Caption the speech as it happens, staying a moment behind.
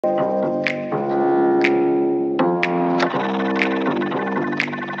Since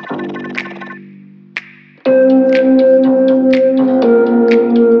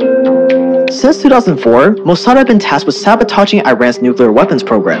 2004, Mossad had been tasked with sabotaging Iran's nuclear weapons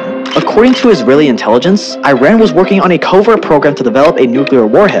program. According to Israeli intelligence, Iran was working on a covert program to develop a nuclear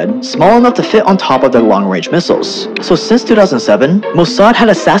warhead small enough to fit on top of their long-range missiles. So since 2007, Mossad had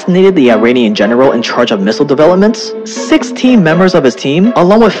assassinated the Iranian general in charge of missile development, 16 members of his team,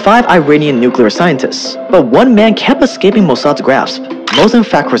 along with 5 Iranian nuclear scientists. But one man kept escaping Mossad's grasp: Mohsen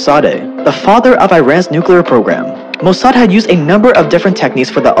Fakhrizadeh, the father of Iran's nuclear program. Mossad had used a number of different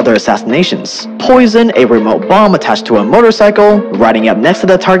techniques for the other assassinations: poison, a remote bomb attached to a motorcycle, riding up next to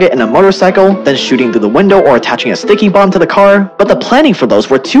the target in a motorcycle, then shooting through the window or attaching a sticky bomb to the car. But the planning for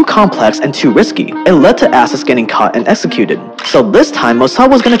those were too complex and too risky. It led to assets getting caught and executed. So this time, Mossad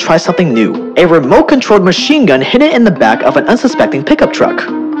was going to try something new: a remote-controlled machine gun hidden in the back of an unsuspecting pickup truck.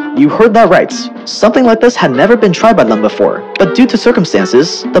 You heard that right. Something like this had never been tried by them before. But due to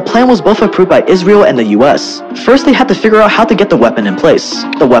circumstances, the plan was both approved by Israel and the US. First, they had to figure out how to get the weapon in place.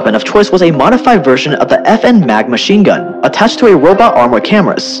 The weapon of choice was a modified version of the FN MAG machine gun, attached to a robot arm with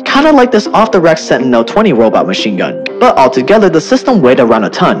cameras, kinda like this off-the-rack Sentinel-20 robot machine gun. But altogether, the system weighed around a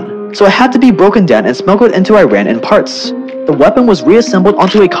ton, so it had to be broken down and smuggled into Iran in parts. The weapon was reassembled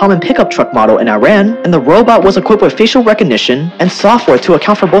onto a common pickup truck model in Iran, and the robot was equipped with facial recognition and software to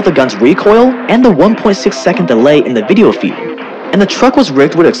account for both the gun's recoil and the 1.6-second delay in the video feed. And the truck was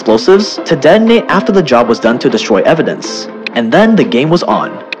rigged with explosives to detonate after the job was done to destroy evidence. And then the game was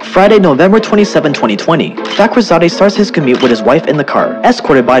on. Friday, November 27, 2020, Fakhrizadeh starts his commute with his wife in the car,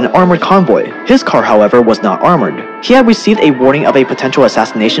 escorted by an armored convoy. His car, however, was not armored. He had received a warning of a potential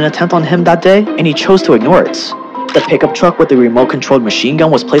assassination attempt on him that day, and he chose to ignore it. The pickup truck with the remote-controlled machine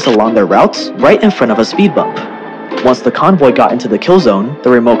gun was placed along their route, right in front of a speed bump. Once the convoy got into the kill zone, the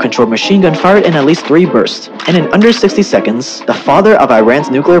remote-controlled machine gun fired in at least 3 bursts, and in under 60 seconds, the father of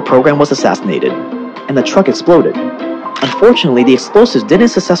Iran's nuclear program was assassinated, and the truck exploded. Unfortunately, the explosives didn't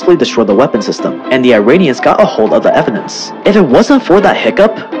successfully destroy the weapon system, and the Iranians got a hold of the evidence. If it wasn't for that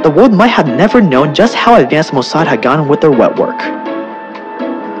hiccup, the world might have never known just how advanced Mossad had gotten with their wet work.